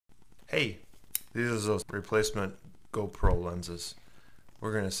Hey, these are those replacement GoPro lenses.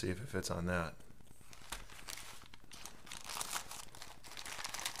 We're going to see if it fits on that.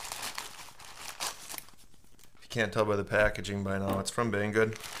 If you can't tell by the packaging by now, it's from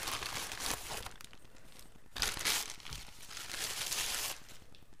Banggood.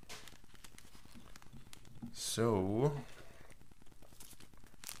 So,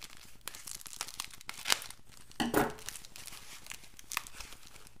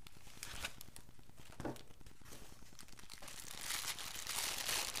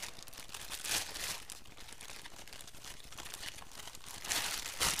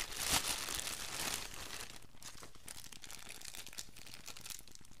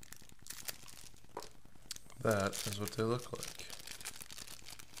 that is what they look like.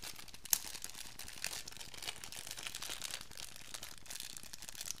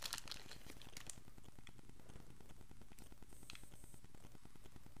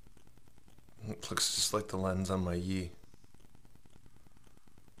 It looks just like the lens on my Yi.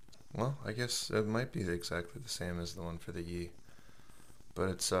 Well, I guess it might be exactly the same as the one for the Yi, but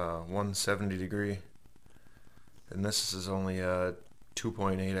it's 170 degree, and this is only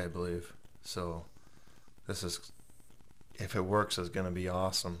 2.8, I believe. So this is, if it works, is going to be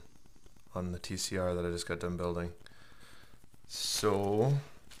awesome on the TCR that I just got done building. So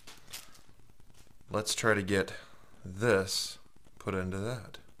let's try to get this put into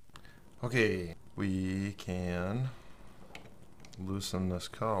that. Okay, we can loosen this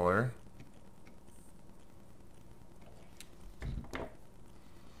collar.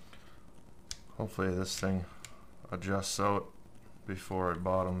 Hopefully this thing adjusts out before it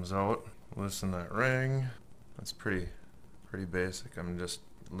bottoms out. Loosen that ring. That's pretty basic. I'm just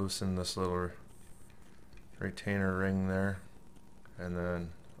loosening this little retainer ring there and then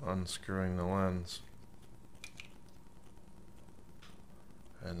unscrewing the lens.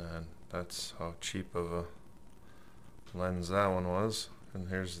 And then that's how cheap of a lens that one was. And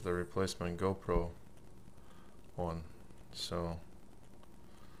here's the replacement GoPro one. So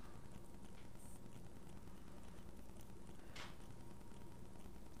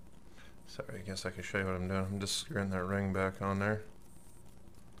sorry, I guess I can show you what I'm doing. I'm just screwing that ring back on there.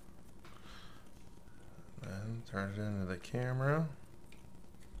 And turn it into the camera.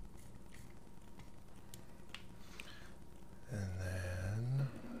 And then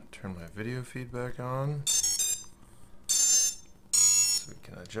turn my video feed back on so we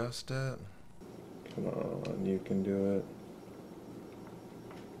can adjust it. Come on, you can do it.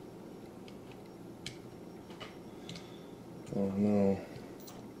 Oh no.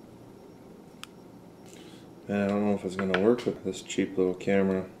 Man, I don't know if it's going to work with this cheap little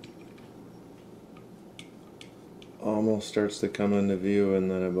camera. Almost starts to come into view and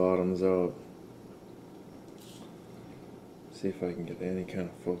then it bottoms out. See if I can get any kind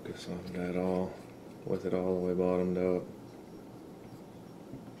of focus on it at all, with it all the way bottomed out.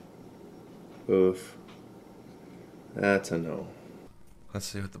 Oof. That's a no. Let's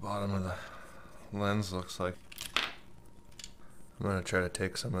see what the bottom of the lens looks like. I'm going to try to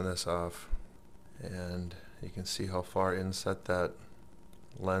take some of this off, and you can see how far inset that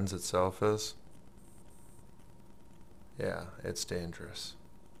lens itself is. Yeah, it's dangerous.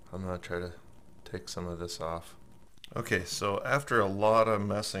 I'm going to try to take some of this off. Okay, so after a lot of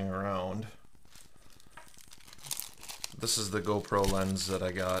messing around, this is the GoPro lens that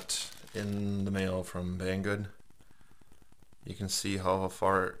I got in the mail from Banggood. You can see how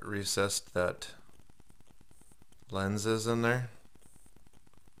far recessed that lens is in there.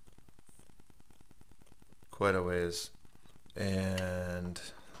 Quite a ways. And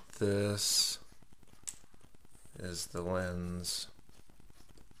this is the lens.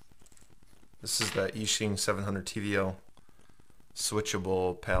 This is that Yixing 700 TVL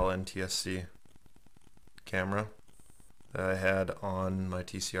switchable PAL NTSC camera that I had on my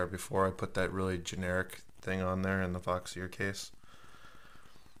TCR before. I put that really generic thing on there in the Fox ear case.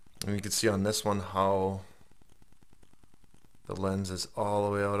 And you can see on this one how the lens is all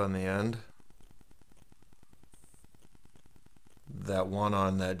the way out on the end. That one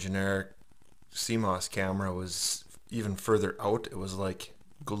on that generic CMOS camera was even further out. It was like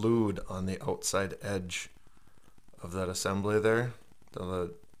glued on the outside edge of that assembly there,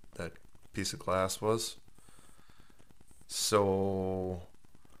 that piece of glass was. So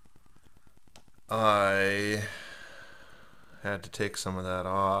I had to take some of that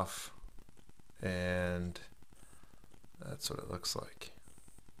off, and that's what it looks like.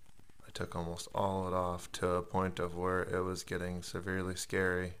 I took almost all of it off to a point of where it was getting severely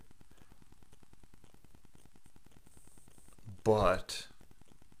scary. But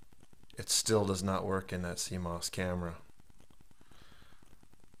it still does not work in that CMOS camera.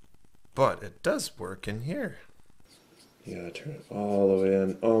 But it does work in here. Yeah, turn it all the way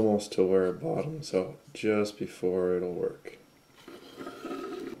in, almost to where it bottoms out, just before it'll work.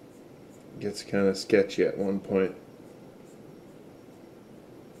 Gets kind of sketchy at one point.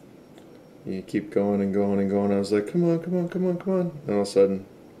 You keep going and going and going. I was like, come on, come on, come on, come on. And all of a sudden,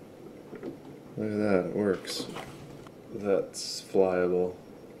 look at that, it works. That's flyable.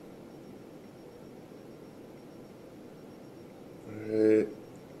 Right.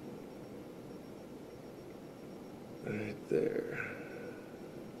 Right there.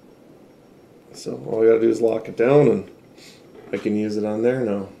 So all I gotta do is lock it down and I can use it on there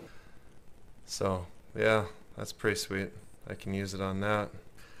now. So yeah, that's pretty sweet. I can use it on that.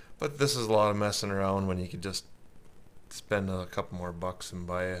 But this is a lot of messing around when you could just spend a couple more bucks and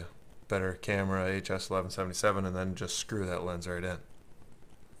buy a better camera, HS1177, and then just screw that lens right in.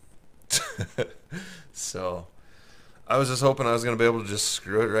 So I was just hoping I was going to be able to just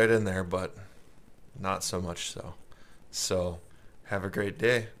screw it right in there, but not so much so. So have a great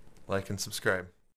day. Like and subscribe.